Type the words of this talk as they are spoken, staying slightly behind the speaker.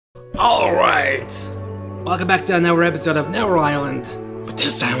Alright! Welcome back to another episode of Never Island. But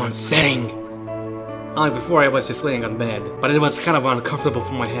this time I'm sitting. Unlike before I was just laying on bed. But it was kind of uncomfortable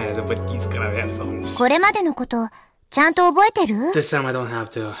for my head with these kind of headphones. これまでのこと、ちゃんと覚えてる? This time I don't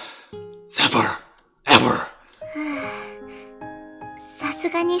have to. Never. Ever. さす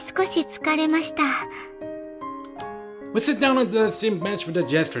がに少し疲れました。We sit down on the same bench we did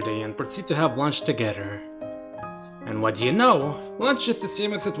yesterday and proceed to have lunch together. And what do you know? Lunch is the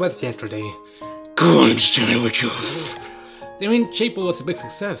same as it was yesterday. Go on, sandwiches. The main chapel was a big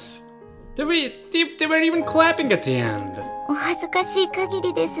success. They were even clapping at the end. お恥ずかしい限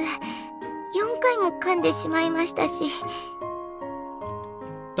りです。4回も噛んでしまいましたし。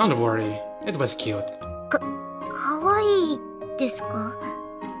Don't worry, it was cute. かわいいですか?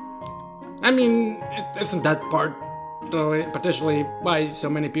 I mean, it isn't that partially why so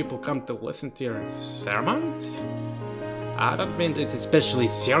many people come to listen to your sermons? I don't mean this especially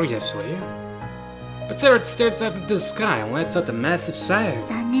seriously. But Sara stares up into the sky and lets out a massive sigh.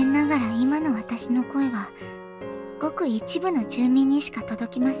 残念ながら今の私の声はごく一部の住民にしか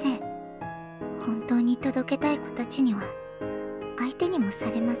届きません。本当に届けたい子たちには相手にも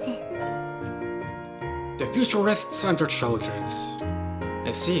されません。The future rests on their shoulders.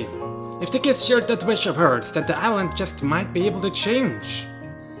 I see. If the kids shared that wish of hers, then the island just might be able to change.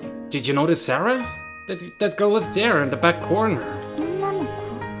 Did you notice Sara? That girl was there in the back corner. 女の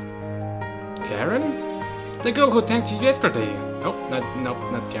子? Karen? The girl who thanked you yesterday. Nope,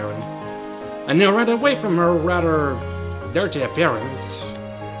 not Karen. I knew right away from her rather dirty appearance.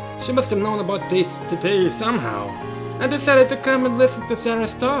 She must have known about this today somehow, and decided to come and listen to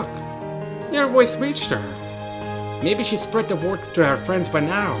Sara's talk. Your voice reached her. Maybe she spread the word to her friends by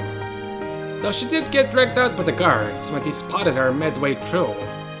now. Though she did get dragged out by the guards when they spotted her midway through.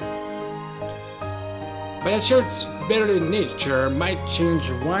 But a shared spirit in nature might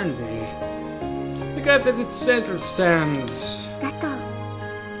change one day. Because at its center stands... だと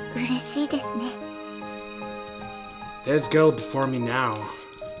嬉しいですね。This girl before me now.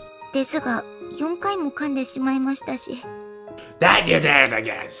 ですが、4回も噛んでしまいましたし。That you did, I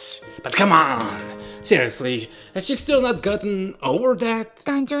guess. But come on. Seriously, has she still not gotten over that?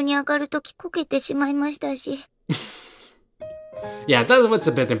 壇上に上がるときこけてしまいましたし。Yeah, that was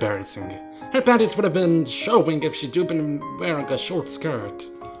a bit embarrassing. Her panties would have been showing if she'd been wearing a short skirt.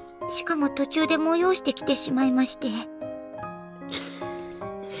 しかも途中で催してきてしまいまして。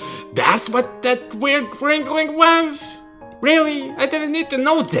That's what that weird wrinkling was? Really? I didn't need to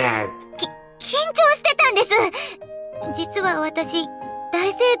know that. 緊張してたんです。実は私、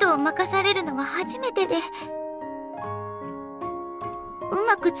大聖堂を任されるのは初めてで。う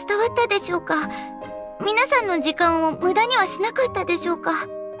まく伝わったでしょうか？皆さんの時間を無駄にはしなかったでしょうか？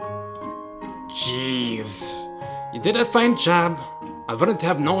 Jeez. You did a fine job. I wouldn't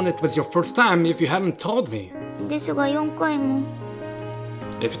have known it was your first time if you hadn't told me. ですが4回も。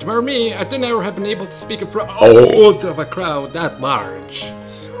If it were me, I'd never have been able to speak in front of a crowd that large.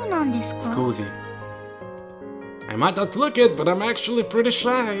 そうなんですか? Scusi. I might not look it, but I'm actually pretty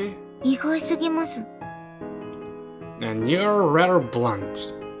shy. 意外すぎます。And you're rather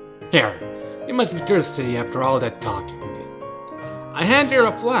blunt. Here, you must be thirsty after all that talking. I hand you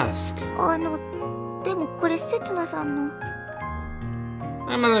a flask. でもこれせつなさんの。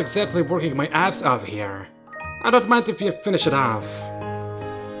I'm not exactly working my ass off here. I don't mind if you finish it off.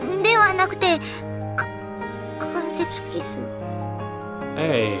 ではなくて、関節キス。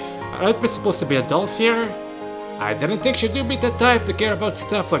Hey, aren't we supposed to be adults here? I didn't think you'd be the type to care about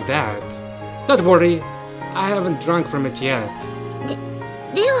stuff like that. Don't worry, I haven't drunk from it yet.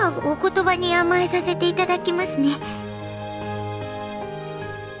 ではお言葉に甘えさせていただきますね。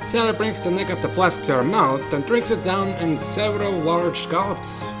Sara brings the neck of the flask to her mouth and drinks it down in several large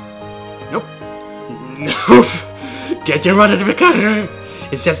gulps. Nope. Nope. Get your run out of the corner.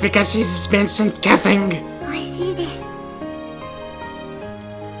 It's just because she's mentioned coughing. 美味しいです。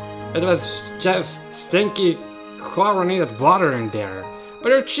It was just stinky, chlorinated water in there,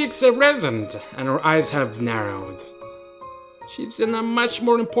 but her cheeks have reddened and her eyes have narrowed. She's in a much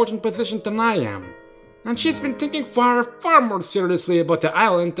more important position than I am, and she's been thinking far more seriously about the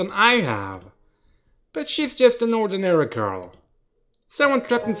island than I have. But she's just an ordinary girl. Someone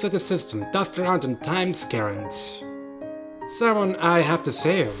trapped inside the system, tossed around in time's currents. Someone I have to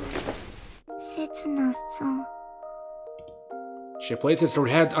save. せつなさん。She places her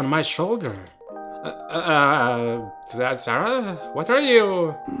head on my shoulder. Sara? What are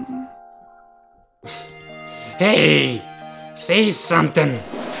you? Hey! Say something!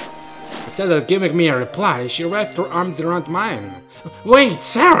 Instead of giving me a reply, she wraps her arms around mine. Wait,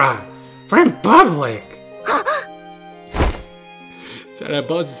 Sara! We're in public! Sara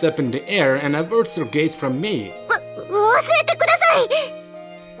bounces up in the air and averts her gaze from me. 忘れてください。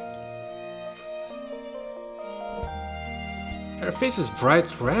 Her face is bright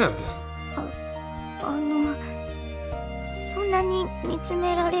red. そんなに見つ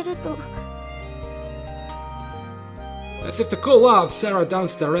められると。 As if to cool off, Sara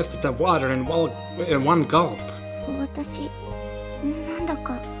downs the rest of the water in one gulp. 私、なんだ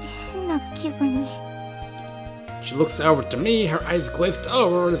か変な気分に。 She looks over to me, her eyes glazed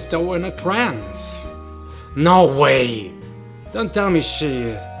over as though in a trance. No way! Don't tell me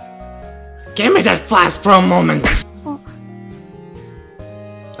she... Give me that flask for a moment!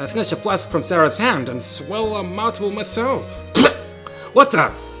 I snatch a flask from Sara's hand and swallow a mouthful myself. What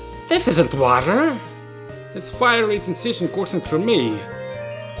the? This isn't water! This fiery sensation coursing through me.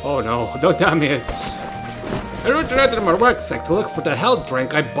 Oh no, don't tell me it's... I rooted out of my rucksack to look for the health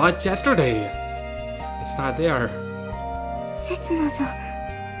drink I bought yesterday. It's not there. せつなさん、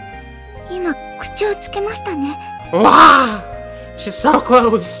今口をつけましたね。 Wow! She's so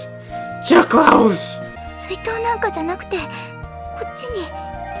close! Too close! 水筒なんかじゃなくて、こっちに。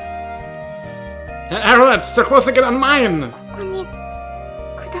 Her lips are close again on mine! ここに、く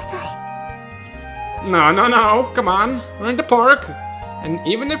ださい。 No, no, no, come on. We're in the park. And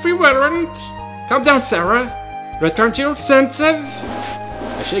even if we weren't... Calm down, Sara. Return to your senses.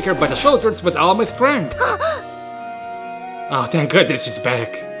 I shake her by the shoulders with all my strength. Oh, thank goodness she's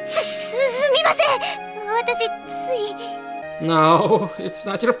back. すみません。私、つい。 No, it's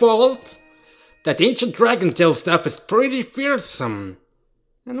not your fault. That ancient dragon tail stuff is pretty fearsome.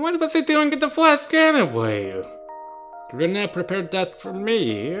 And what was it doing in the flask anyway? Rinne prepared that for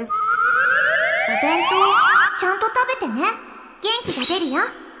me. お弁当、ちゃんと食べてね。元気が出るよ。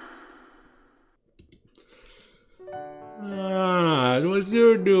 What was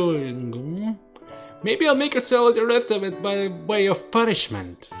you doing? Maybe I'll make her swallow the rest of it by way of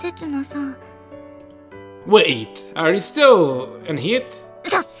punishment. せつなさん。 Wait, are you still in heat?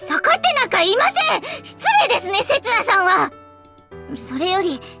 逆ってなんかいません。失礼ですね、せつなさんは。それよ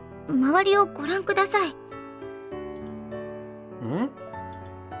り、周りをご覧ください。 Hmm?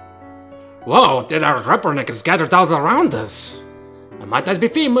 Whoa, there are rubberneckers gathered all around us. I might not be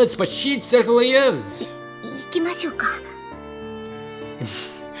famous, but she certainly is. 行きましょうか。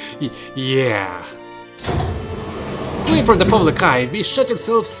Yeah. Fleeing from the public eye, we shut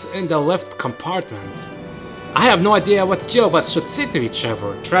ourselves in the left compartment. I have no idea what the two of us should say to each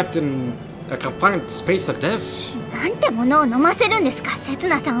other, trapped in a confined space like this. なんてものを飲ませるんですか、せつ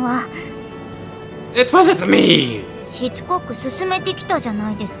なさんは。 It wasn't me! しつこく勧めてきたじゃ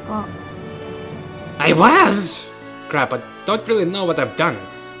ないですか。 I was! Crap, I don't really know what I've done,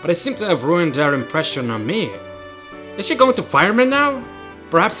 but I seem to have ruined their impression on me. Is she going to fire me now?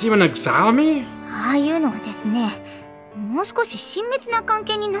 Perhaps even exile me? ああいうのはですね、もう少し親密な関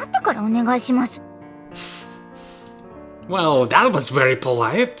係になってからお願いします。 Well, that was very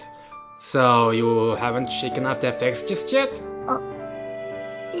polite. So, you haven't shaken off the effects just yet?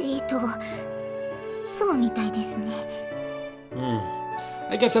 そうみたいですね。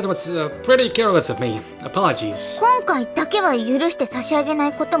I guess that was pretty careless of me. Apologies. 今回だけは許して差し上げな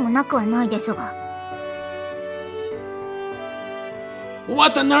いこともなくはないですが。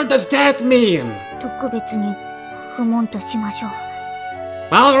 What on earth does that mean? 特別に不問としましょう。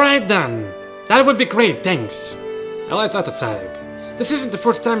 Alright then. That would be great, thanks. I'll let that aside. This isn't the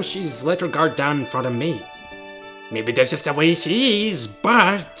first time she's let her guard down in front of me. Maybe that's just the way she is,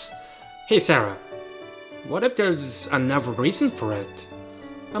 but... Hey Sara, what if there's another reason for it?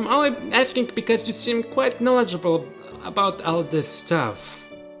 I'm only asking because you seem quite knowledgeable about all this stuff.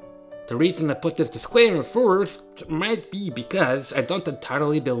 The reason I put this disclaimer first might be because I don't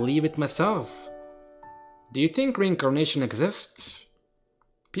entirely believe it myself. Do you think reincarnation exists?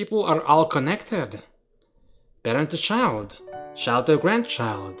 People are all connected. Parent to child, child to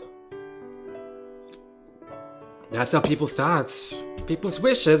grandchild. That's how people's thoughts, people's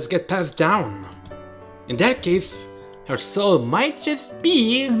wishes get passed down. In that case, her soul might just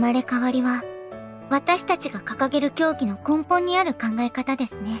be... 生まれ変わりは、私たちが掲げる教義の根本にある考え方で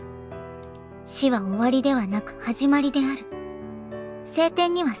すね。死は終わりではなく始まりである。聖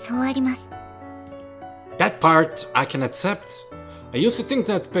典にはそうあります。That part I can accept. I used to think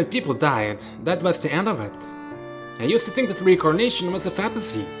that when people died, that was the end of it. I used to think that reincarnation was a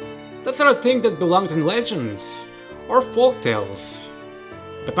fantasy. That sort of thing that belonged in legends or folktales.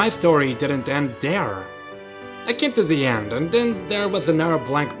 But my story didn't end there. I came to the end, and then there was another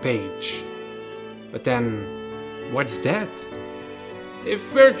blank page. But then, what's that? If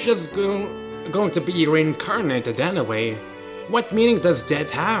we're just going to be reincarnated anyway, what meaning does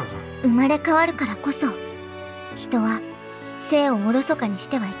that have? 生まれ変わるからこそ、人は生をおろそかにし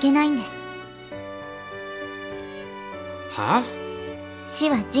てはいけないんです。は？死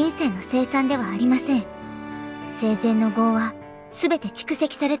は人生の生産ではありません。生前の業は全て蓄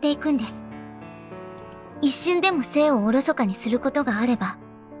積されていくんです。一瞬でも生をおろそかにすることがあれば、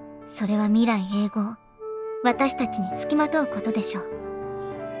それは未来永劫、私たちにつきまとうことでしょう。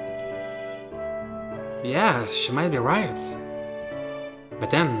Yeah, she might be right. But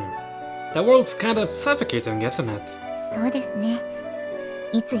then, the world's kind of suffocating, isn't it? そうですね。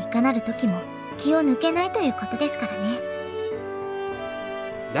いついかなる時も気を抜けないということですからね。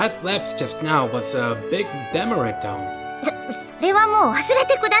That lapse just now was a big demerit, though. それはもう忘れ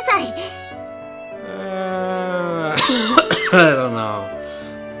てください。I don't know.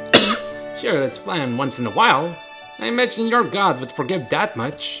 Sure, it's fine once in a while. I imagine your god would forgive that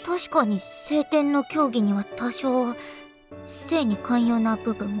much. 確かに聖典の教義には多少性に寛容な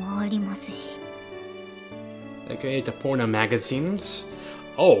部分もありますし。Like the porno magazines.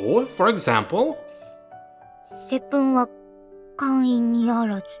 Oh, for example. 接吻は寛因にあ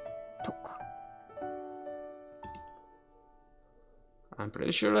らずとか。I'm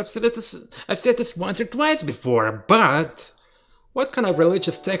pretty sure I've said this once or twice before, but what kind of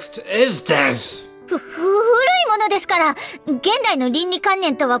religious text is this? 古いものですから、現代の倫理観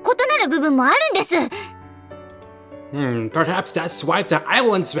念とは異なる部分もあるんです。Perhaps that's why the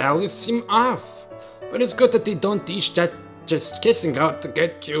island's values seem off. But it's good that they don't teach that just kissing out to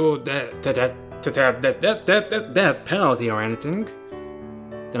get you that penalty or anything.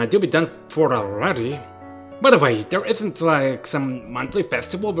 Then I do be done for already. By the way, there isn't like some monthly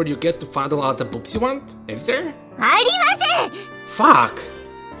festival where you get to find all the boobs you want, is there? ありません! Fuck!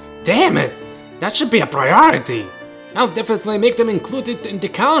 Damn it! That should be a priority! I'll definitely make them included in the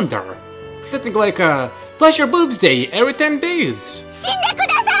calendar. Something like a Flash Your Boobs Day every 10 days. 死んでく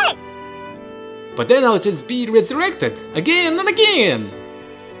ださい! But then I'll just be resurrected again and again.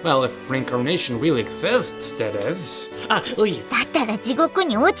 Well, if reincarnation really exists, that is. だったら地獄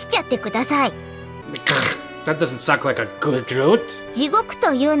に落ちちゃってください。That doesn't sound like a good route. 地獄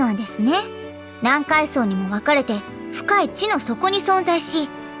というのはですね、何階層にも分かれて深い地の底に存在し、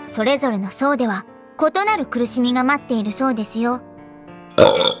それぞれの層では異なる苦しみが待っているそうですよ。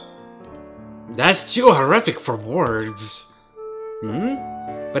That's too horrific for words.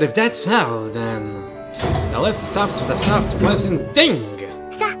 But if that's how, then now let's stop with the soft, pleasant thing.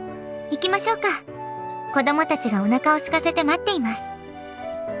 さあ、行きましょうか。子供たちがお腹を空かせて待っています。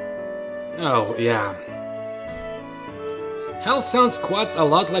Oh, yeah. Hell sounds quite a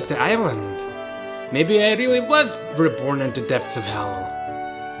lot like the island. Maybe I really was reborn into depths of hell.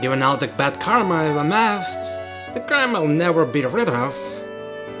 Given all the bad karma I've amassed, the crime I'll never be rid of.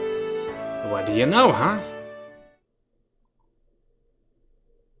 What do you know, huh?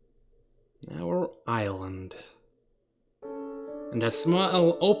 Our island. In a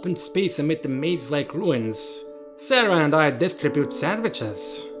small open space amid the maze-like ruins, Sara and I distribute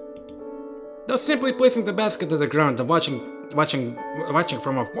sandwiches. Though simply placing the basket on the ground and watching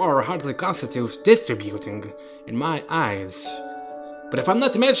from afar hardly constitutes distributing, in my eyes. But if I'm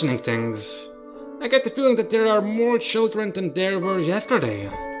not imagining things, I get the feeling that there are more children than there were yesterday.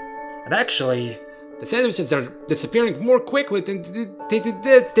 And actually, the sandwiches are disappearing more quickly than they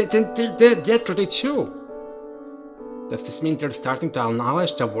did yesterday too. Does this mean they're starting to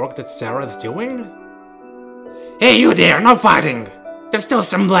acknowledge the work that Sara is doing? Hey, you there! No fighting! There's still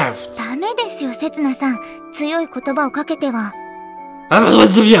some left! ダメですよ、せつなさん。強い言葉をかけては。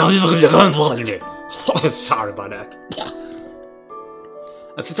Sorry about that.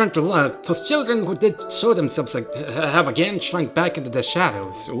 As it turned to luck, those children who did show themselves have again shrunk back into the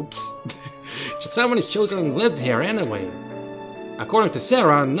shadows. Oops. Just how many children lived here anyway? According to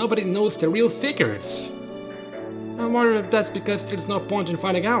Sara, nobody knows the real figures. I wonder if that's because there's no point in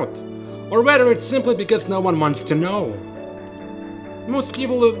finding out, or whether it's simply because no one wants to know. Most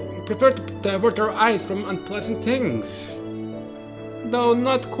people prefer to divert their eyes from unpleasant things. Though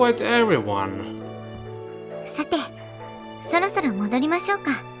not quite everyone. さて、そろそろ戻りましょう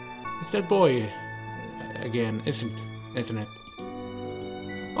か。It's that boy again, isn't it?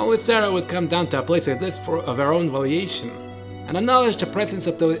 Only Sara would come down to a place like this of her own volition, and acknowledge the presence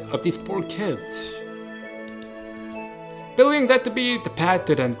of these poor kids. Believing that to be the path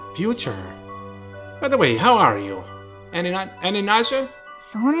to the future. By the way, how are you? Any nausea?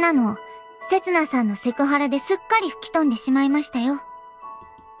 そんなの、せつなさんのセクハラですっかり吹き飛んでしまいましたよ。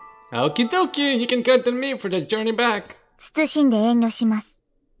Okie dokie, you can count on me for the journey back. 謹んで遠慮します。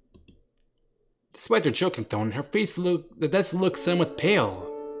Despite her joking tone, her face does look somewhat pale.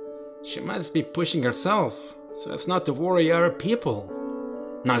 She must be pushing herself, so as not to worry other people.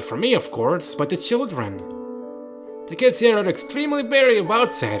 Not for me, of course, but the children. The kids here are extremely wary of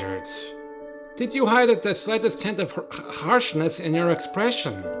outsiders. Did you hide the slightest hint of harshness in your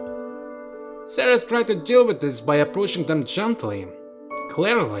expression? Sara's tried to deal with this by approaching them gently.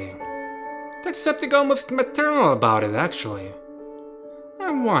 Clearly. There's something almost maternal about it, actually.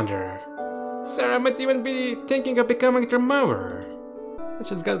 I wonder... Sara might even be thinking of becoming their mother.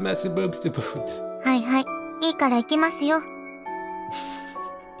 She's got massive boobs to boot. はいはい。いいから行きますよ。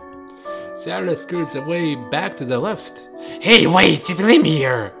Sara scoots away back to the left. Hey, wait! You leave me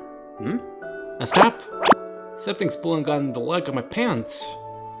here! Hmm? Stop! Something's pulling on the leg of my pants.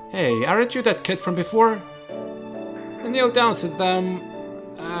 Hey, aren't you that kid from before? I kneel down so that I'm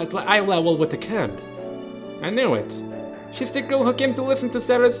at eye level with the kid. I knew it. She's the girl who came to listen to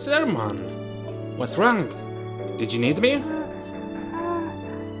Sara's sermon. What's wrong? Did you need me?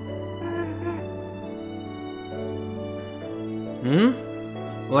 Hmm?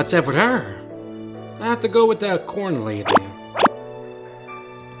 What's up with her? I have to go with the corn lady.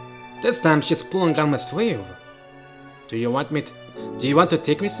 This time she's pulling on my sleeve. Do you want to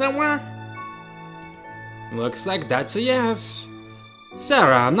take me somewhere? Looks like that's a yes.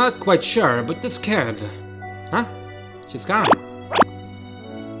 Sara, I'm not quite sure, but this kid... Huh? She's gone.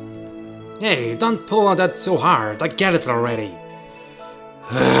 Hey, don't pull on that so hard. I get it already.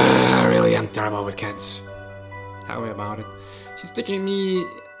 I really am terrible with kids. Tell me about it. She's taking me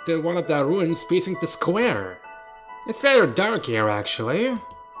to one of the ruins facing the square. It's very dark here, actually.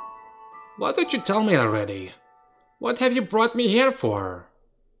 Why did you tell me already? What have you brought me here for?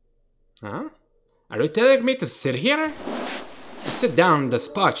 Huh? Are you telling me to sit here? I sit down in the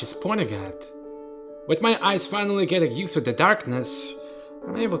spot she's pointing at. With my eyes finally getting used to the darkness,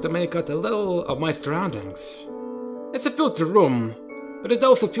 I'm able to make out a little of my surroundings. It's a filthy room, but it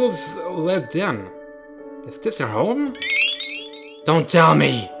also feels lived in. Is this her home? Don't tell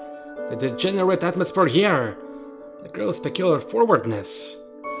me! The degenerate atmosphere here. The girl's peculiar forwardness.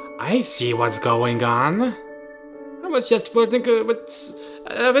 I see what's going on. I was just flirting a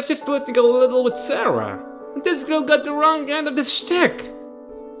little with Sara. And this girl got the wrong end of the stick.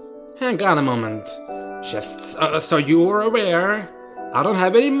 Hang on a moment. Just so you were aware, I don't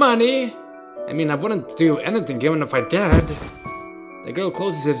have any money. I mean, I wouldn't do anything even if I did. The girl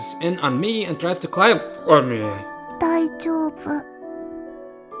closes in on me and tries to climb on me. 大丈夫。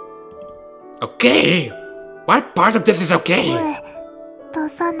 Okay? What part of this is okay? 出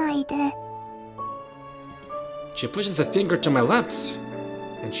さないで。 She pushes a finger to my lips,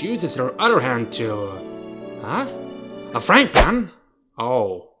 and she uses her other hand to... Huh? A frying pan?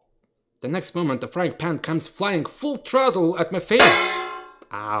 Oh. The next moment, the frying pan comes flying full throttle at my face.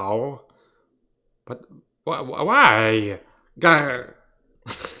 Ow. But why? Gah.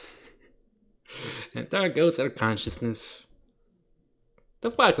 And there goes her consciousness.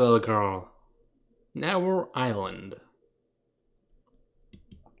 The fuck, little girl. Now we're island.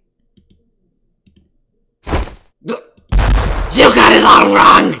 You got it all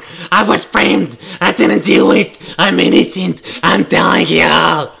wrong! I was framed! I didn't do it! I'm innocent! I'm telling you!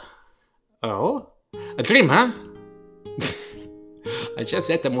 Oh? A dream, huh? I just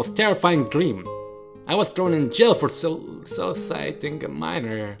had the most terrifying dream. I was thrown in jail for citing a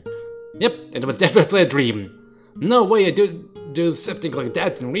minor. Yep, it was definitely a dream. No way I do something like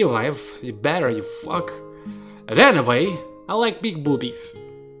that in real life. You better, you fuck. But anyway, I like big boobies.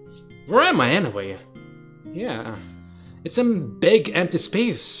 Where am I anyway? Yeah, it's some big empty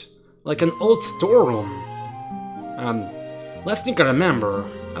space, like an old storeroom. Last thing I remember,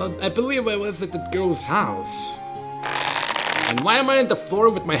 I believe I was at the girl's house. And why am I on the floor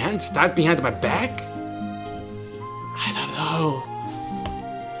with my hands tied behind my back? I don't know.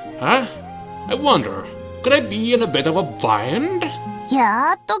 Huh? I wonder, could I be in a bit of a bind?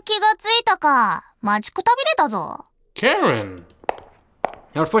 やっと気がついたか。待ちくたびれたぞ。 Karen!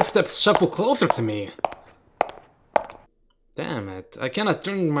 Her footsteps shuffle closer to me. Damn it, I cannot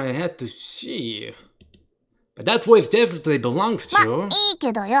turn my head to see. But that voice definitely belongs to... ま、いい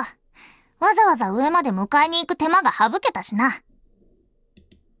けどよ。わざわざ上まで迎えに行く手間が省けたしな。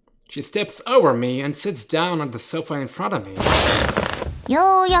She steps over me and sits down on the sofa in front of me.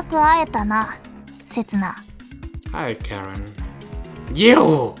 ようやく会えたな、せつな。Hi, Karen.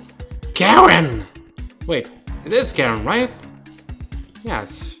 You! Karen! Wait, it is Karen, right?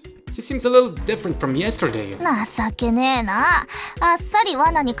 Yes. She seems a little different from yesterday. 情けねえな。あっさり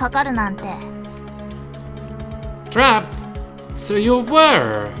罠にかかるなんて。Trap? So you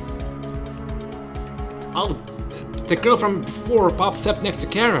were... Oh, the girl from before pops up next to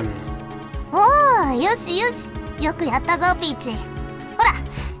Karen. おお、よしよし。よくやったぞ、ピーチ。ほら、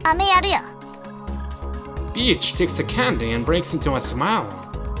飴やるよ。Peach takes the candy and breaks into a smile.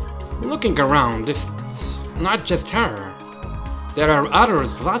 Looking around, not just her. There are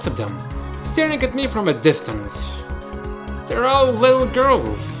others, lots of them, staring at me from a distance. They're all little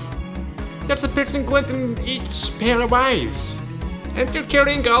girls. There's a piercing glint in each pair of eyes. And they're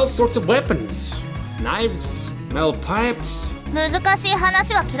carrying all sorts of weapons. Knives, metal pipes. 難しい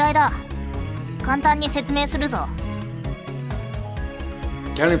話は嫌いだ。簡単に説明するぞ。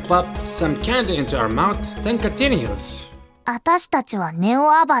Karen pops some candy into her mouth, then continues. 私たちはネ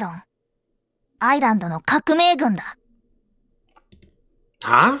オアバロン。アイランドの革命軍だ。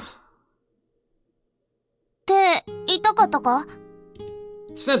Huh? って言いたかったか？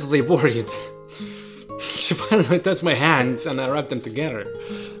 Suddenly worried. She finally touched my hands and I rubbed them together.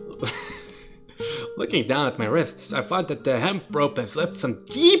 Looking down at my wrists, I found that the hemp rope has left some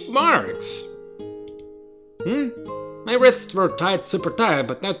deep marks. My wrists were tied super tight,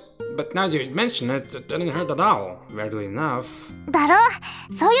 but now you mention it, it didn't hurt at all, weirdly enough. だろ？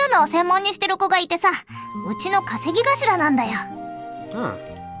そういうのを専門にしてる子がいてさ、うちの稼ぎ頭なんだよ。Huh.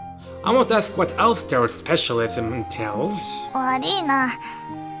 I won't ask what else their specialism entails. 悪いな。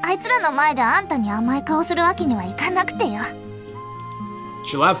あいつらの前であんたに甘い顔するわけにはいかなくてよ。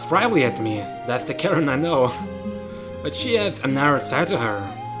She laughs brightly at me. That's the Karen I know. But she has a narrow side to her.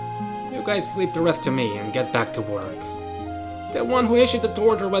 You guys leave the rest to me and get back to work. The one who issued the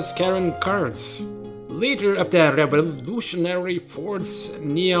order was Karen Kurtz, leader of the revolutionary force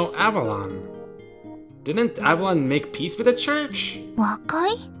Neo Avalon. Didn't Avalon make peace with the church? 若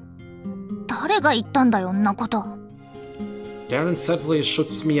い？誰が言ったんだよ、んなこと。Karen suddenly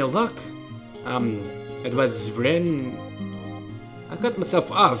shoots me a look. It was Rinne. I cut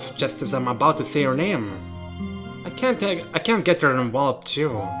myself off just as I'm about to say her name. I can't get her involved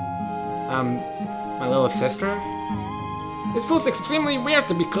too. My little sister? It feels extremely weird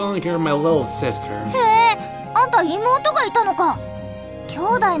to be calling her my little sister. へえ、あんた妹がいたのか。兄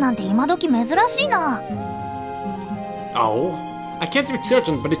弟なんて今時珍しいな。Oh? I can't be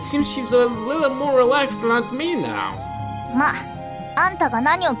certain, but it seems she's a little more relaxed around me now. まあ、あんたが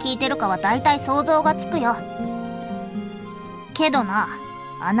何を聞いてるかは大体想像がつくよ。けどな、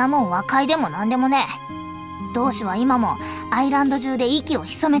あんなもん和解でもなんでもねえ。同志は今もアイランド中で息を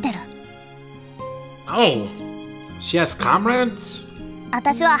潜めてる。Oh, she has comrades?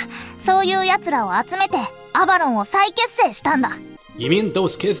 私はそういう奴らを集めてアバロンを再結成したんだ。You mean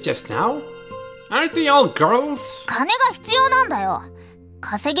those kids just now? Aren't they all girls? 金が必要なんだよ。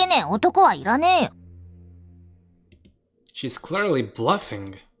稼げねえ男はいらねえよ。She's clearly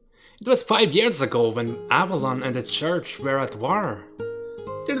bluffing. It was 5 years ago when Avalon and the church were at war.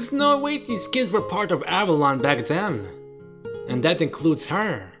 There's no way these kids were part of Avalon back then. And that includes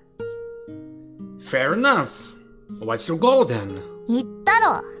her. Fair enough. What's your goal then? 言った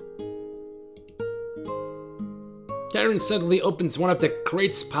ろ。Karen suddenly opens one of the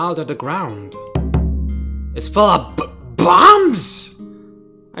crates piled on the ground. It's full of bombs!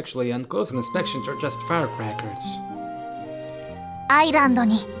 Actually, on closer inspection, they're just firecrackers. アイランド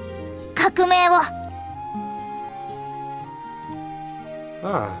に革命を。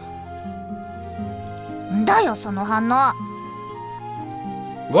Ah. んだよその反応。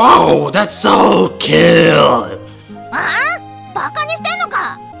Whoa, that's so cool! ああ？バカにしてんの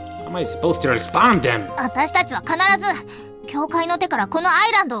か？ How am I supposed to respond then? 私たちは必ず教会の手からこのア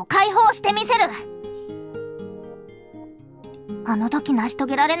イランドを解放してみせる。あの時成し遂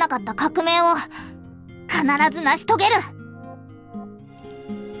げられなかった革命を必ず成し遂げる。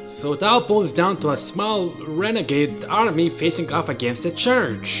So it all boils down to a small renegade army facing off against the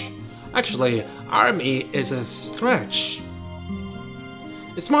church. Actually, army is a stretch.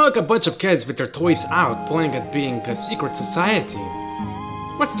 It's more like a bunch of kids with their toys out playing at being a secret society.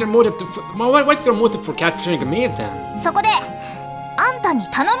 What's their motive for capturing me then? そこであんたに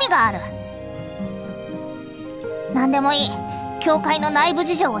頼みがある。何でもいい。教会の内部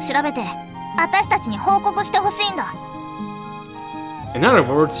事情を調べて私たちに報告してほしいんだ。In other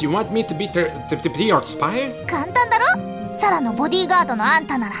words, you want me to be your spy? 簡単だろ？サラのボディーガードのあん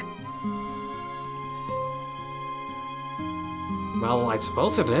たなら。Well, I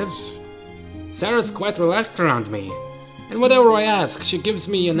suppose it is. Sarah's quite relaxed around me, and whatever I ask, she gives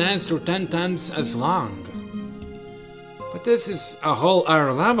me an answer 10 times as long. But this is a whole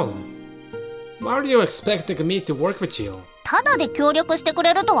other level. Why are you expecting me to work with you? ただで協力してく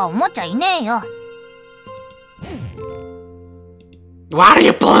れるとは思っちゃいねえよ。Why are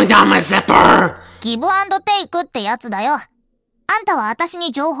you pulling down my zipper? ギブアンドテイクってやつだよ。あんたは私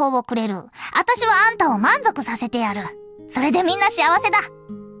に情報をくれる。私はあんたを満足させてやる。それでみんな幸せだ。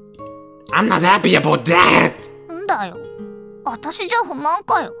I'm not happy about that! んだよ。私じゃ不満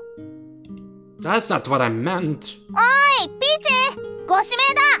かよ。That's not what I meant. おい、ピーチ！ご指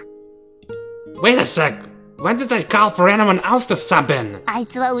名だ！ Wait a sec! When did I call for anyone else to sub in? あい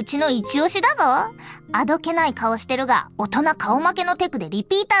つはうちの一押しだぞ。あどけない顔してるが、大人顔負けのテクでリ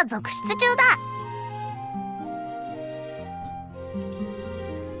ピーター続出中だ。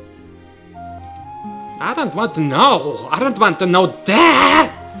I don't want to know. I don't want to know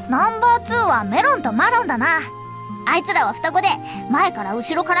that. ナンバー2はメロンとマロンだな。あいつらは双子で、前から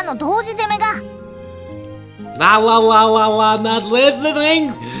後ろからの同時攻めが。La la la la la, not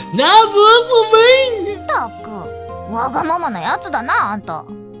listening. Not listening. ったく、わがままなやつだな、あんた。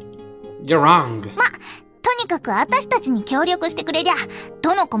You're wrong. とにかく私たちに協力してくれりゃ、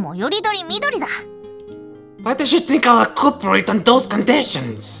どの子もよりどり緑だ。Why does she think I'll cooperate on those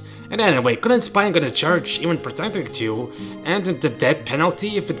conditions? And anyway, couldn't spying on the church, even protecting you, end in the death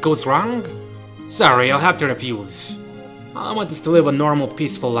penalty if it goes wrong? Sorry, I'll have to refuse. I want us to live a normal,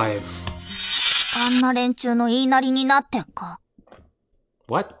 peaceful life. あんな連中の言いなりになってっか。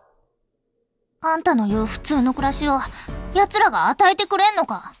What? あんたの言う普通の暮らしを奴らが与えてくれんの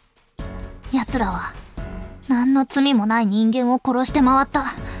か。奴らは何の罪もない人間を殺して回った。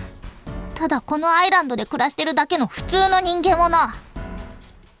ただこのアイランドで暮らしてるだけの普通の人間をな。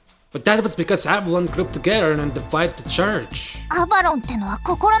But that was because Avalon grouped together and defied the church. アバロンってのは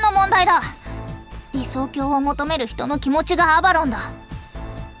心の問題だ。理想郷を求める人の気持ちがアバロンだ。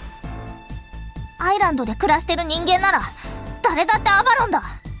アイランドで暮らしてる人間なら誰だってアバロンだ。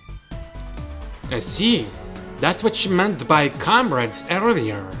I see. That's what she meant by comrades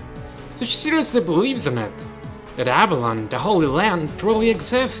earlier. So she seriously believes in it. That Avalon, the Holy Land, truly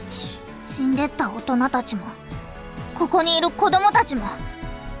exists. 死んでった大人たちも、ここにいる子供たちも、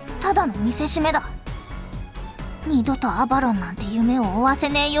ただの見せしめだ。二度とアバロンなんて夢を追わせ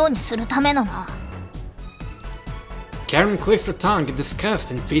ねえようにするためのな。Karen clicks her tongue in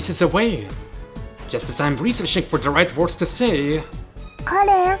disgust and faces away. Just as I'm researching for the right words to say. カ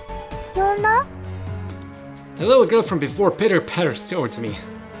レン、呼んだ？ The little girl from before pitter patters towards me.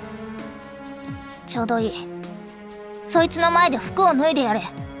 ちょうどいい。そいつの前で服を脱いでやれ。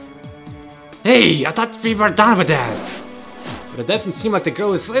Hey, I thought we were done with that. But it doesn't seem like the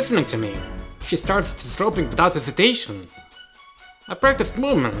girl is listening to me. She starts disrobing without hesitation. I practiced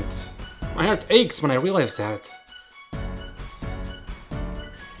movement. My heart aches when I realize that.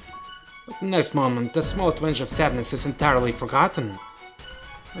 But the next moment, the small twinge of sadness is entirely forgotten.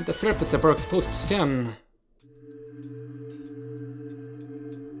 On the surface of her exposed skin.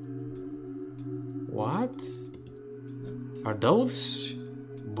 What? Are those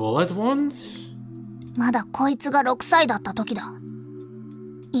bullet wounds? まだこいつが6歳だった時だ。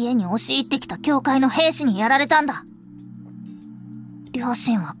家に押し入ってきた教会の兵士にやられたんだ。両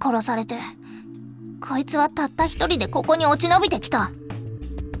親は殺されて、こいつはたった一人でここに落ち延びてきた。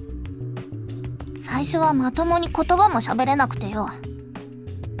最初はまともに言葉も喋れなくてよ。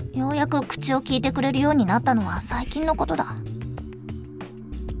ようやく口を聞いてくれるようになったのは最近のことだ。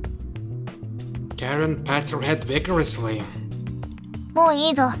Karen pats her head vigorously. もうい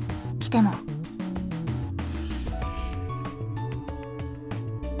いぞ、来ても。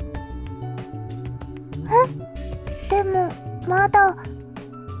でもまだ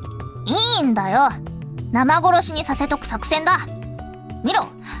いいんだよ。生殺しにさせとく作戦だ。見ろ、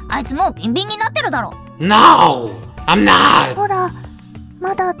あいつもうビンビンになってるだろ。 No! I'm not! ほら、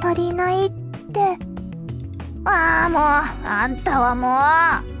まだ足りないって。ああ、もうあんたはも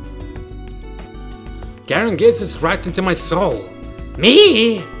う。 Karen gazes right into my soul.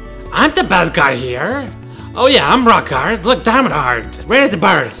 Me? I'm the bad guy here. Oh yeah, I'm rock hard, look diamond hard, ready to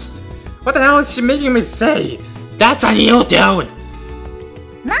burst. What the hell is she making me say? That's on you, dude!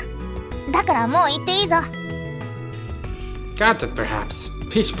 だからもう行っていいぞ。 Got it, perhaps.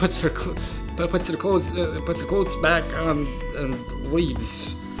 Peach puts her clothes back on and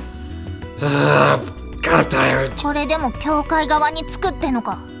leaves. God, I'm tired. これでも教会側に作ってんの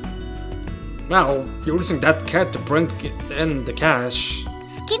か。 Well, you're using that cat to bring in the cash.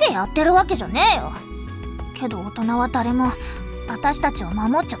 好きでやってるわけじゃねえよ。けど大人は誰も私たちを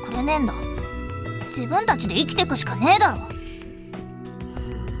守っちゃくれねえんだ。自分たちで生きてくしかねえだろ。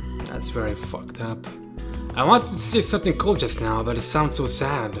 That's very fucked up. I wanted to say something cool just now, but it sounds so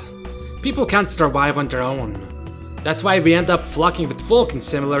sad. People can't survive on their own. That's why we end up flocking with folk in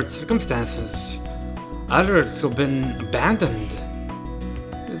similar circumstances. Others who've been abandoned.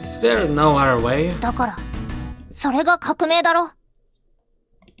 Is there no other way? だからそれが革命だろ。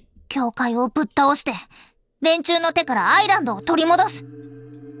教会をぶっ倒して連中の手からアイランドを取り戻す。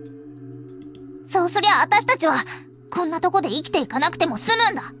そうすりゃ私たちはこんなとこで生きていかなくても済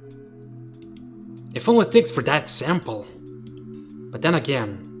むんだ。 If only it takes for that sample. But then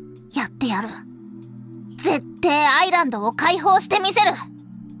again. やってやる。絶対アイランドを解放してみせる。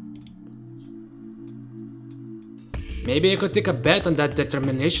Maybe I could take a bet on that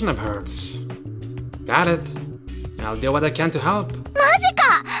determination of hers. Got it. I'll do what I can to help. マジ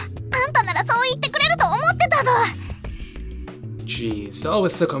か。あんたならそう言ってくれると思ってたぞ。She's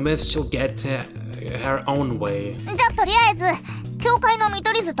always so convinced she'll get her own way. じゃあとりあえず教会の見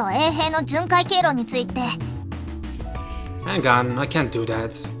取り図と衛兵の巡回経路について。Hang on, I can't do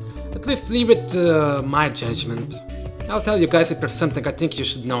that. At least leave it to my judgment. I'll tell you guys if there's something I think you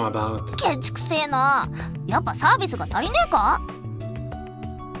should know about. ケチくせえな。やっぱサービスが足りねえか？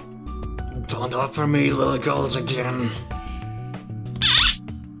 Don't offer me little girls again.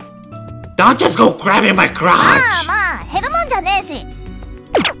 Don't just go grabbing my crotch! まあ減るもんじゃねえし。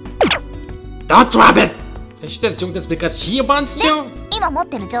Don't drop it! Is she just doing this because he wants to? 今持っ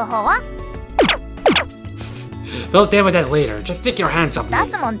てる情報は？ We'll deal with that later. Just take your hands off me.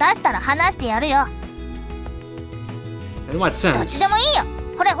 出すもん出したら話してやるよ。 In what どっ sense? ちでもいいよ。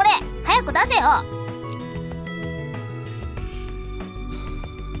ほれほれ、早く出せよ。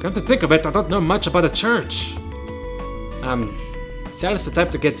 Come to think of it, I don't know much about the church. Sara's the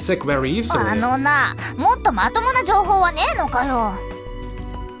type to get sick very あ easily. のな、もっとまともな情報はねえのかよ。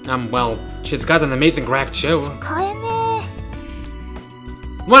Well, she's got an amazing rack too. 使えね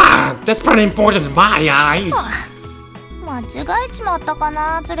Wow, that's pretty important in my eyes. え。間違えちまったか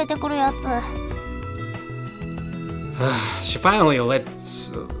な、連れてくるやつ。She finally let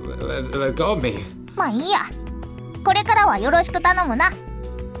go of me. まあいいや。これからはよろしく頼むな。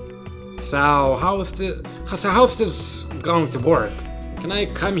So how's this going to work? Can I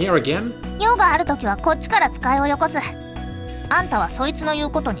come here again? 用があるときはこっちから使いをよこす。あんたはそいつの言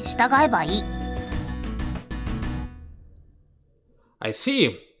うことに従えばいい。I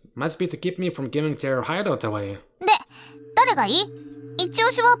see. Must be to keep me from giving their hideout away. で、誰がいい？一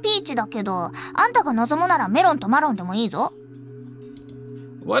押しはピーチだけど、あんたが望むならメロンとマロンでもいいぞ。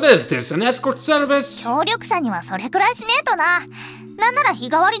What is this? An escort service? 協力者にはそれくらいしねえとな。なんなら日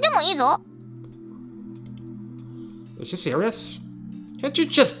替わりでもいいぞ。Is she serious? Can't you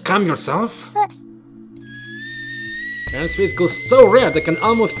just come yourself? Karen's face goes so red I can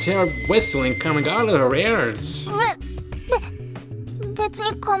almost hear whistling coming out of her ears. 別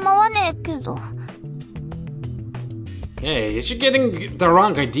に構わねえけど。Hey, is she getting the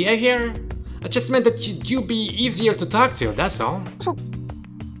wrong idea here? I just meant that you'd be easier to talk to, that's all.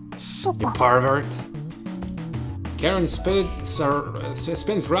 そっ You か。 pervert. Karen spins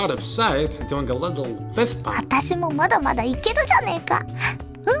her out of sight, doing a little fist bump. 私もまだまだいけるじゃねえか。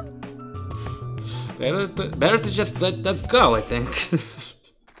Better to just let that go, I think.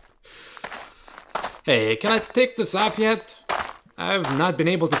 Hey, can I take this off yet? I've not been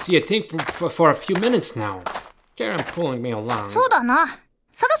able to see a thing for a few minutes now. Karen pulling me along. そうだな。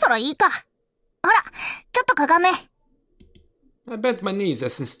そろそろいいか。ほら、ちょっとかがめ。I bent my knees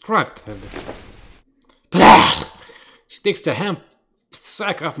as instructed. Blah! She takes the hemp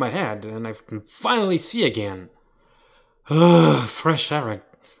sack off my head, and I can finally see again. Fresh air.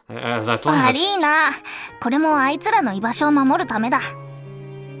 At 悪 last. いな。これもあいつらの居場所を守るためだ。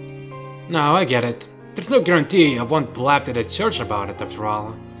No, I get it. There's no guarantee I won't blab to the church about it after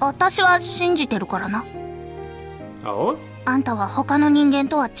all. 私は信じてるからな。Oh? あんたは他の人間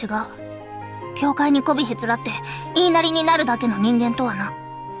とは違う。教会に媚びへつらって言いなりになるだけの人間とはな。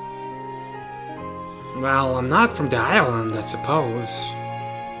Well, I'm not from the island, I suppose.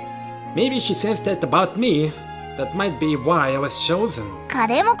 Maybe she sensed that about me. That might be why I was chosen. カ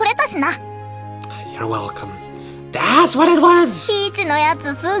レーもくれたしな。You're welcome. That's what it was! ピーチのや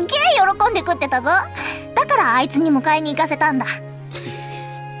つすっげえ喜んで食ってたぞ。だからあいつに迎えに行かせたんだ。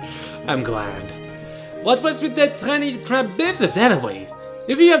I'm glad. What was with that tiny crab business anyway?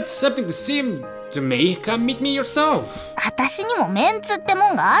 If you have something to say to me, come meet me yourself. 私にもメンツって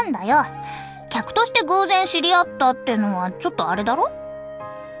もんがあんだよ。客として偶然知り合ったってのはちょっとあれだろ？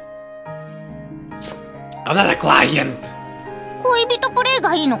 I'm not a client. 恋人プレイ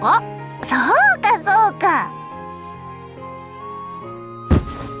がいいのか？そうかそうか。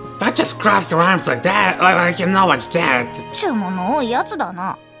Don't just cross your arms like that, like you know what's that. 注文の多いやつだ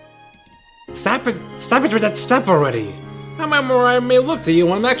な。Stop it with that stuff already. However I may look to you,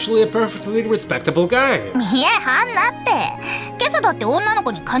 I'm actually a perfectly respectable guy. 見えはんなって。今朝だって女の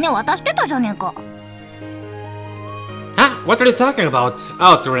子に金渡してたじゃねえか。Huh? What are you talking about?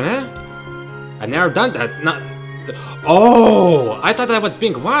 Oh, Rinne? I never done that. Not. Oh, I thought I was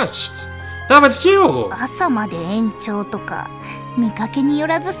being watched. That was you. 朝まで延長とか見かけによ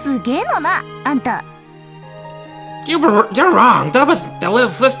らずすげえのな、あんた。You're wrong. That was the little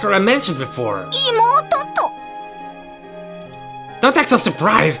sister I mentioned before. 妹と。Don't act so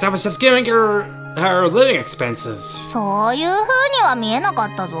surprised. I was just giving her living expenses. そういう風には見えなか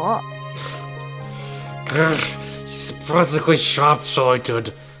ったぞ。Grr, She's physically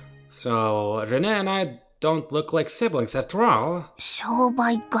sharp-sighted. So, Rinne and I don't look like siblings after all. 商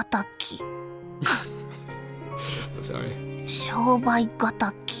売敵 Sorry. 商売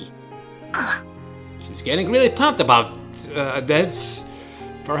敵か She's getting really pumped about this.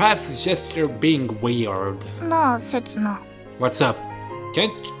 Perhaps it's just her being weird. なあ、せつな。 What's up?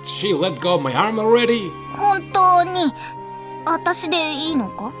 Can't she let go of my arm already? 本当に私でいいの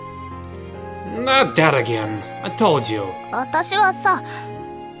か？ Not that again. I told you. 私はさ、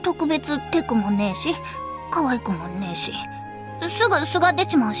特別テクもねえし、可愛くもねえし、すぐ素が出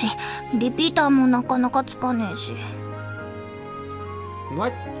ちまうし、リピーターもなかなかつかねえし。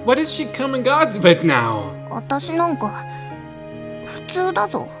What is she coming out with now? 私なんか普通だ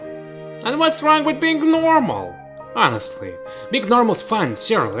ぞ。 And what's wrong with being normal? Honestly, being normal's fun,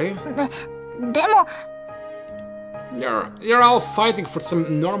 surely. でも You're all fighting for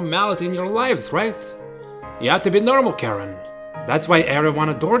some normality in your lives, right? You have to be normal, Karen. That's why everyone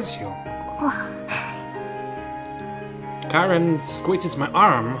adores you. Karen squeezes my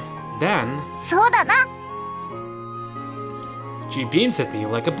arm, then そうだな。 she beams at me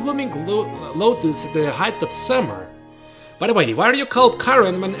like a blooming lotus at the height of summer. By the way, why are you called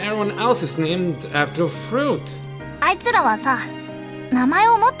Karen when everyone else is named after a fruit? あいつらはさ、名前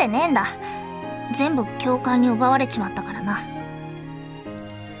を持ってねえんだ。全部教会に奪われちまったからな。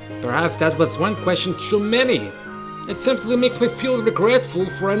 Perhaps that was one question too many. It simply makes me feel regretful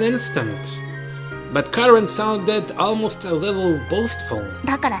for an instant. But Karen sounded almost a little boastful.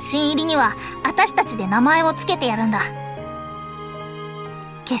 だから新入りには私たちで名前をつけてやるんだ。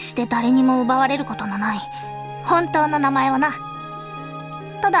決して誰にも奪われることのない本当の名前をな。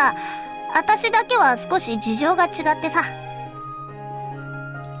ただ私だけは少し事情が違ってさ。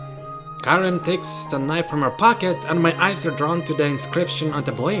 Karen takes the knife from her pocket and my eyes are drawn to the inscription on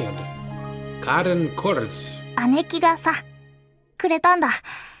the blade. Karen Kurs. 姉貴がさ、くれたんだ。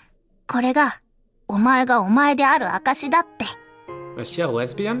これがお前がお前である証だって。 Was she a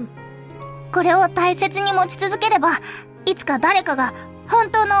lesbian? これを大切に持ち続ければ、いつか誰かが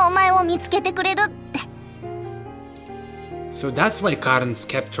本当のお前を見つけてくれるって。 So that's why Karen's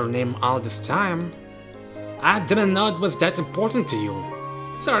kept her name all this time. I didn't know it was that important to you.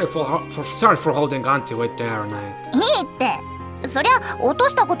 Sorry for holding on to it there, night. いいって。そりゃ落と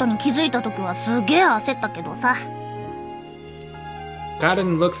したことに気づいた時はすげえ焦ったけどさ。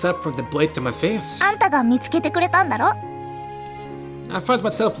 Karen looks up from the blade to my face. あんたが見つけてくれたんだろ？ I found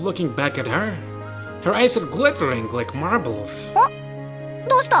myself looking back at her. Her eyes are glittering like marbles.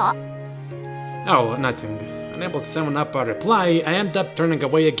 どうした？ Oh, nothing. Unable to summon up a reply, I end up turning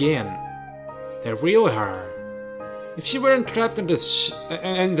away again. The real her. If she weren't trapped in this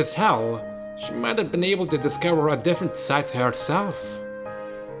hell, she might have been able to discover a different side to herself.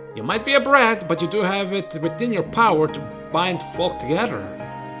 You might be a brat, but you do have it within your power to bind folk together.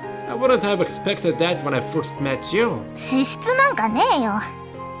 I wouldn't have expected that when I first met you. 資質なんかねえよ。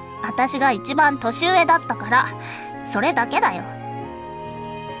私が一番年上だったから、それだけだよ。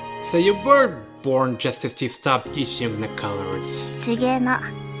 So you were born just as she stopped issuing the colors. ちげえな。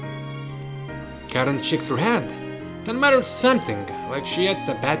 Karen shakes her head. Then mutters something, like she had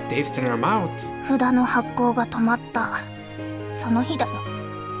a bad taste in her mouth. 札の発行が止まった。その日だよ。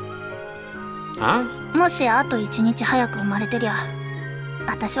Huh? もしあと一日早く生まれてりゃ、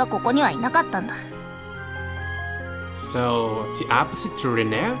私はここにはいなかったんだ。 So, the opposite to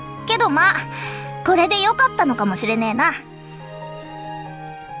Rinne? けどまあ、これでよかったのかもしれねえな。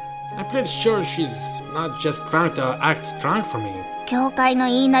 I'm pretty sure she's not just trying to act strong for me. 教会の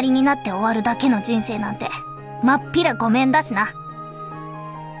言いなりになって終わるだけの人生なんて、まっぴらごめんだしな。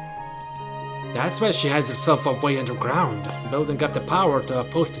 That's why she hides herself away underground, building up the power to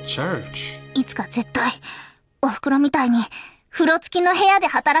oppose the church. いつか絶対、おふくろみたいに、風呂付きの部屋で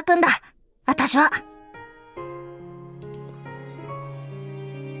働くんだ。私は。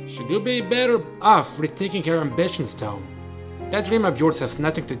 Should you be better off rethinking her ambitions, though? That dream of yours has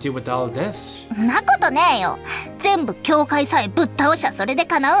nothing to do with all this. んなことねえよ。全部教会さえぶっ倒しゃそれで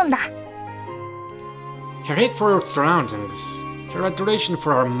叶うんだ。 Her hate for her surroundings, her adoration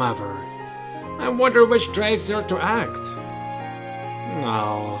for her mother. I wonder which drives her to act.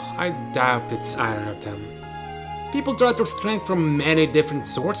 No, I doubt it's either of them. People draw their strength from many different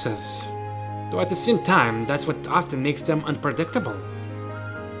sources, though at the same time, that's what often makes them unpredictable.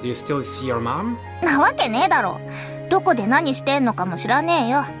 Do you still see your mom? なわけねえだろ。どこで何してんのかも知らねえ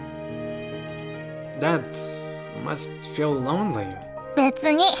よ。 That must feel lonely.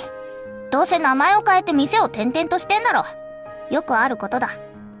 別に。どうせ名前を変えて店を転々としてんだろ。よくあることだ。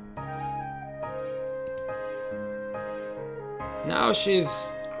 Now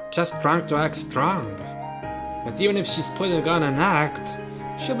she's just trying to act strong. But even if she's putting on an act,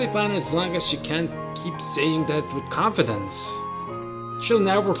 she'll be fine as long as she can't keep saying that with confidence. She'll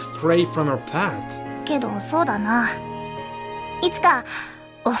never stray from her path. けどそうだな。いつか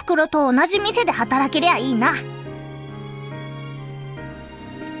おふくろと同じ店で働けりゃいいな。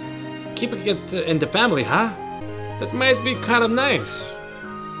Keeping it in the family, huh? That might be kind of nice.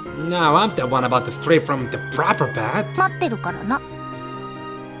 No, I'm the one about to stray from the proper path. 待ってるからな。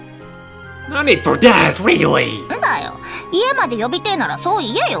No need for that, really! んだよ。家まで呼びてえならそう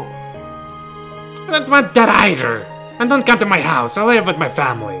言えよ。I don't want that either. And don't come to my house. I live with my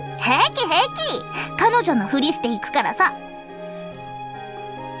family. 平気平気。彼女のふりしていくからさ。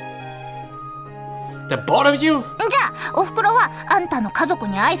The both of you? じゃあおふくろはあんたの家族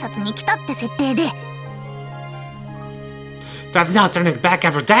に挨拶に来たって設定で。That's not turning back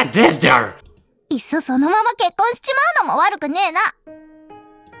after that, is there? いっそそのまま結婚しちまうのも悪くねえな。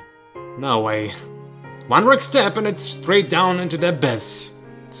No way. One more step and it's straight down into the abyss.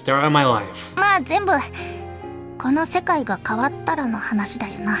 Stare at my life. まあ全部この世界が変わったらの話だ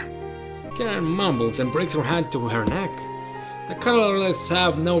よな。Karen mumbles and breaks her hand to her neck. The colorless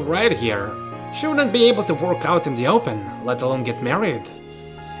have no right here. She wouldn't be able to work out in the open, let alone get married.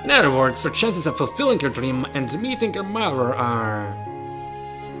 In other words, her chances of fulfilling her dream and meeting her mother are...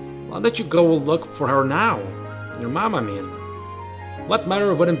 Why don't you go look for her now? Your mom, I mean. What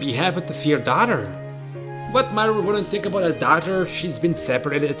mother wouldn't be happy to see her daughter? What mother wouldn't think about a daughter she's been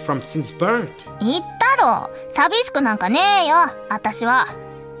separated from since birth? 言ったろ。寂しくなんかねえよ、私は。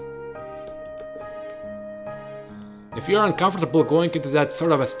If you're uncomfortable going into that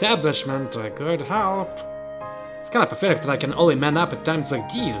sort of establishment, I could help. It's kind of pathetic that I can only man up at times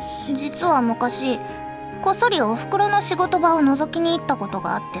like these. 実は昔、こっそりおふくろの仕事場を覗きに行ったこと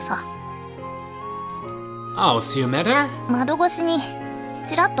があってさ。Oh, so you met her? 窓越しに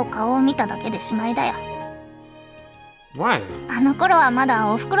ちらっと顔を見ただけでしまいだよ。Why? あの頃はまだ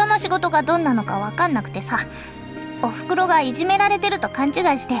おふくろの仕事がどんなのかわかんなくてさ、おふくろがいじめられてると勘違い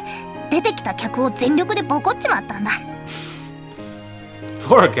して出てきた客を全力でボコっちまったんだ。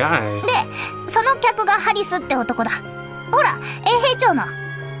Poor guy. で、その客がハリスって男だ。ほら、衛兵長の。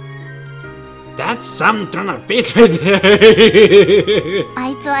That's some turn of hatred. あ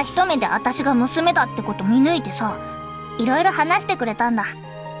いつは一目で私が娘だってこと見抜いてさ、いろいろ話してくれたんだ。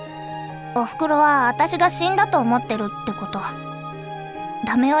おふくろは私が死んだと思ってるってこと、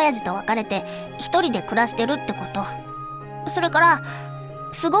ダメ親父と別れて一人で暮らしてるってこと、それから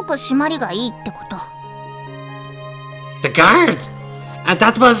すごく締まりがいいってこと。 The guard! And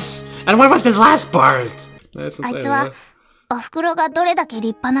what was the last part? あいつはおふくろがどれだけ立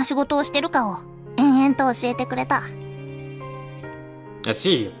派な仕事をしてるかを延々と教えてくれた。 I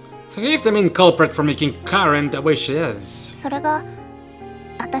see. So he's the main culprit for making Karen the way she is. それが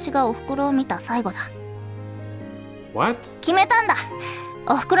私がおふくろを見た最後だ。 What? 決めたんだ。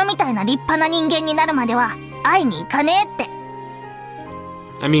おふくろみたいな立派な人間になるまでは会いに行かねえって。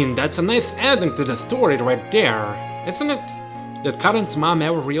 I mean, that's a nice ending to the story right there, isn't it? Did Karen's mom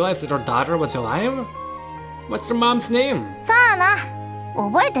ever realize that her daughter was alive? What's her mom's name? さあな、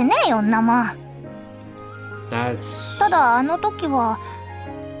覚えてねえよんなもん。 That's... ただあの時は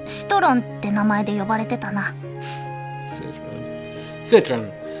シトロンって名前で呼ばれてたな。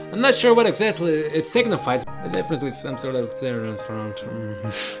 Citron. I'm not sure what exactly it signifies, but definitely some sort of citron's front.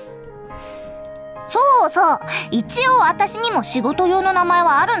 そうそう、一応私にも仕事用の名前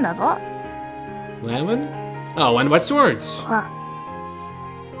はあるんだぞ。 Lemon? Oh, and what's yours? あ、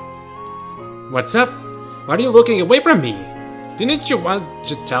 What's up? Why are you looking away from me? Didn't you want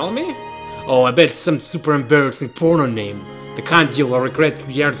to tell me? Oh, I bet it's some super embarrassing porno name. The kind you'll regret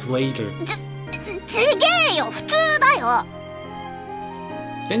years later. ちげえよ、普通だよ。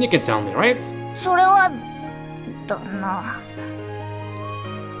 Then you can tell me, right? それはだな。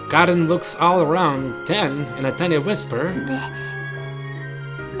 Karen looks all around, then, in a tiny whisper.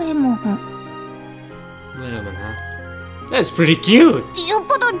 レモン。 Lemon, huh? That's pretty cute! よっ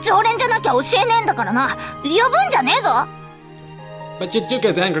ぽど常連じゃなきゃ教えねえんだからな。呼ぶんじゃねえぞ。 But you do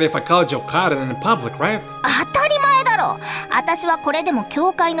get angry if I called you Karen in public, right? 当たり前だろ。私はこれでも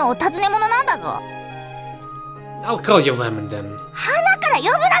教会のお尋ね者なんだぞ。 I'll call you Lemon then. 鼻から呼ぶ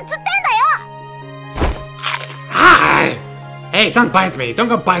なっつってんだよ。 Hi! Hey, don't bite me! Don't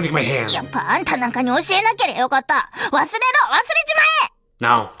go biting my hand! やっぱあんたなんかに教えなければよかった。忘れろ、忘れち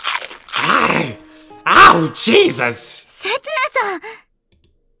まえ。 No. Hi! Ow, Jesus! せつな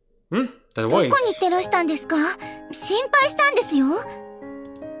さん、 Hmm? That どこ voice. に行ってらしたんですか？心配したんですよ。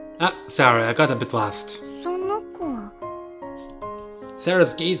 Ah, sorry, I got a bit lost. その子は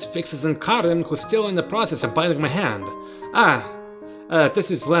Sarah's gaze fixes on Karen, who's still in the process of biting my hand. Ah, this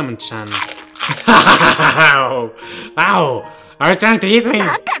is Lemon-chan. Ow! Ow! Are you trying to eat me? だ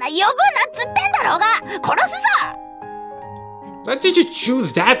から呼ぶなっつってんだろうが殺すぞ Why did you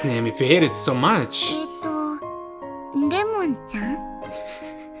choose that name if you hate it so much? レモンちゃん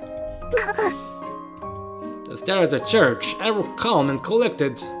The stare at the church, ever calm and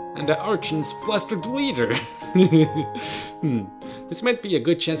collected, and the urchin's flustered leader. This might be a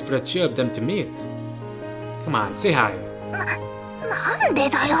good chance for the two of them to meet. Come on, say hi. なんで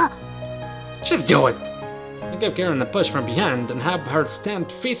だよ Just do it! I give Karen a push from behind and have her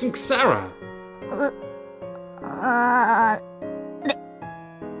stand facing Sara.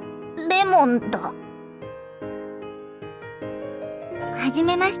 レモンだはじ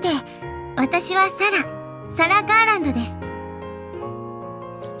めまして。私はサラ・ガーランドです。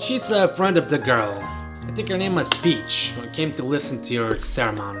She's a friend of the girl. I think her name was Peach when I came to listen to your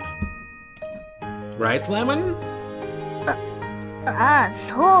sermon. Right, Lemon? ああ、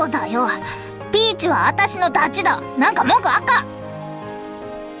そうだよ。ピーチは私のダチだ。なんか文句あっか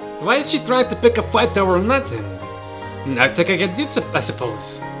Why is she trying to pick a fight over nothing? Nothing I can do, I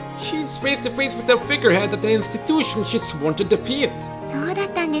suppose. She's face to face with the figurehead of the institution she sworn to defeat. そうだっ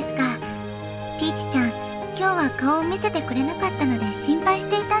たんですか。ピーチちゃん、今日は顔を見せてくれなかったので心配し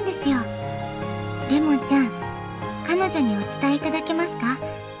ていたんですよ。レモンちゃん、彼女にお伝えいただけますか？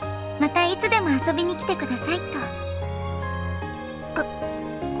またいつでも遊びに来てくださいと。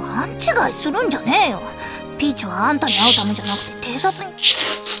勘違いするんじゃねえよ。ピーチはあんたに会うためじゃなくて偵察に。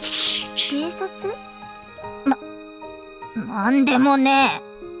偵察？なんでもね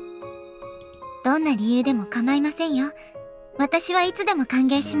え。どんな理由でも構いませんよ。私はいつでも歓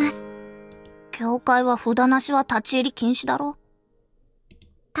迎します。教会は札なしは立ち入り禁止だろ。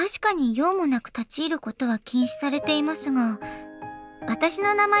確かに用もなく立ち入ることは禁止されていますが、私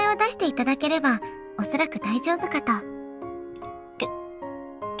の名前を出していただければおそらく大丈夫かと。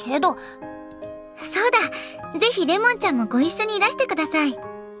けど、そうだ、ぜひレモンちゃんもご一緒にいらしてください。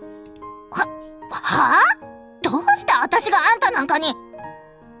はあ？どうして私があんたなんかに？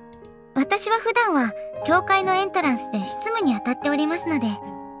私は普段は教会のエントランスで執務に当たっておりますので。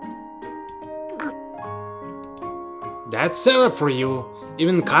That's Sara for you.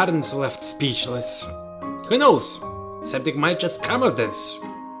 Even Cotton's left speechless. Who knows? Something might just come of this.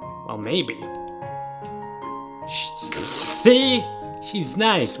 Well, maybe. See? She's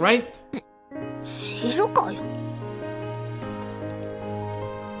nice, right? 知るかよ。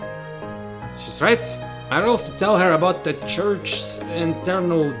She's right. I'd love to tell her about the church's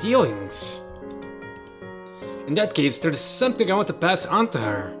internal dealings. In that case, there's something I want to pass on to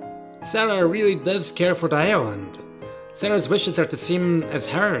her. Sara really does care for the island. Sara's wishes are the same as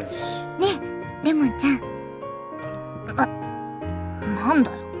hers. ね、レモンちゃん。なん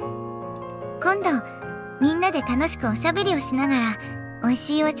だよ。今度、みんなで楽しくおしゃべりをしながら、美味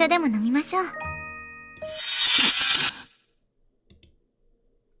しいお茶でも飲みましょう。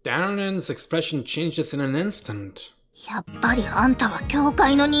Darren's expression changes in an instant. やっぱりあんたは教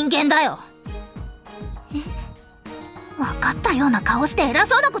会の人間だよ。分かったような顔して偉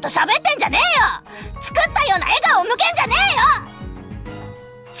そうなこと喋ってんじゃねえよ。作ったような笑顔を向けんじゃねえよ。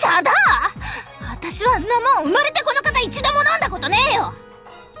ちゃだ、私はあんなもん生まれてこの方一度も飲んだことねえよ。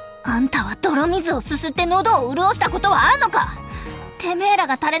あんたは泥水をすすって喉を潤したことはあんのか。てめえら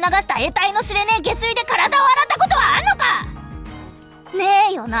が垂れ流した得体の知れねえ下水で体を洗ったことはあんのか。ね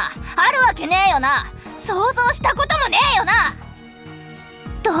えよな。あるわけねえよな。想像したこともねえよな。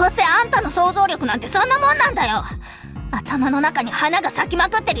どうせあんたの想像力なんてそんなもんなんだよ。頭の中に花が咲きま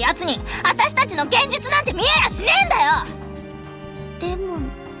くってるやつに私たちの現実なんて見えやしねえんだよ。レモン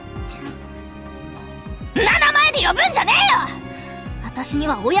ちゃんな名前で呼ぶんじゃねえよ。私に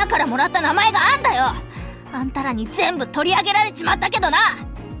は親からもらった名前があんだよ。あんたらに全部取り上げられちまったけどな。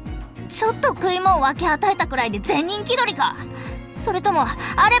ちょっと食い物を分け与えたくらいで善人気取りか。それとも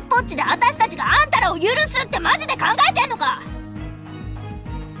あれっぽっちで私たちがあんたらを許すってマジで考えてんのか。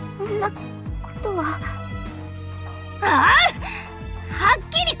そんなことは。ああ、はっ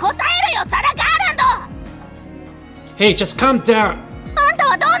きり答えるよ、サラ・ガーランド。 Hey, just calm down. あんた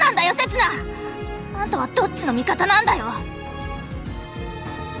はどうなんだよ、セツナ。あんたはどっちの味方なんだよ。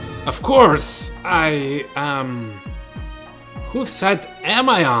Of course, whose side am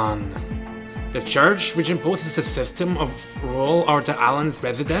I on? The church, which imposes a system of rule over the island's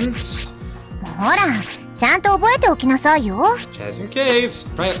residents? ほら、ちゃんと覚えておきなさいよ。 Just in case,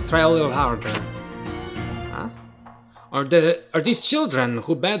 try a little harder. Huh? Are these children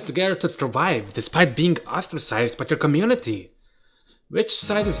who band together to survive despite being ostracized by their community? Which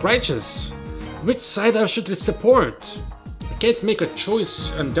side is righteous? Which side should we support? I can't make a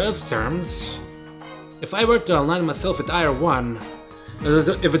choice on those terms. If I were to align myself with either one,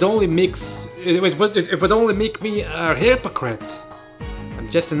 it would only it would only make me a hypocrite. I'm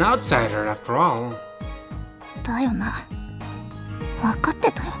just an outsider after all. だよな。分かっ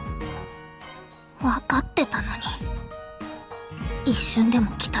てたよ。分かってたのに。一瞬で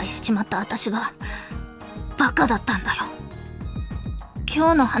も期待しちまった私がバカだったんだよ。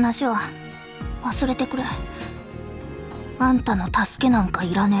今日の話は忘れてくれ。あんたの助けなんか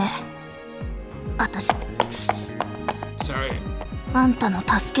いらねえ。私 Sorry. あんたの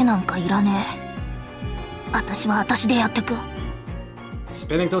助けなんかいらねえ。私は私でやってく。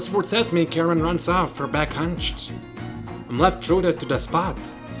 Spitting those words at me, Karen runs off, her back hunched. I'm left rooted to the spot.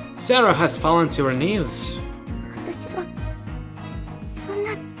 Sara has fallen to her knees. 私はそん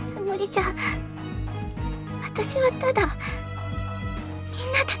なつもりじゃ。私はただみ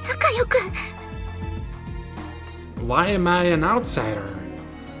んなで仲良く。 Why am I an outsider?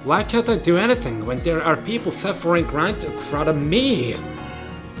 Why can't I do anything when there are people suffering right in front of me?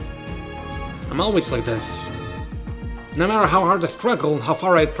 I'm always like this. No matter how hard I struggle, how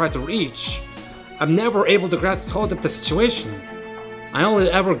far I try to reach, I'm never able to grasp hold of the situation. I only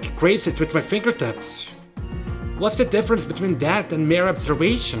ever grasp it with my fingertips. What's the difference between that and mere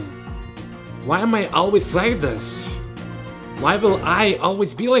observation? Why am I always like this? Why will I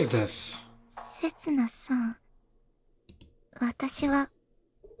always be like this? せつなさん、私は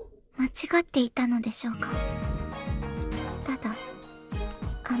間違っていたのでしょうか。ただ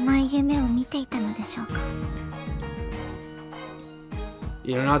甘い夢を見ていたのでしょうか。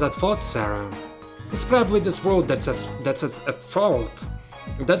 You're not at fault, Sara. It's probably this world that's at fault.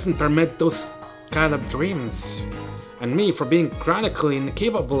 It doesn't permit those kind of dreams. And me for being chronically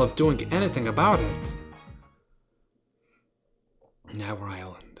incapable of doing anything about it. Now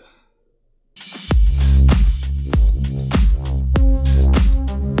Island.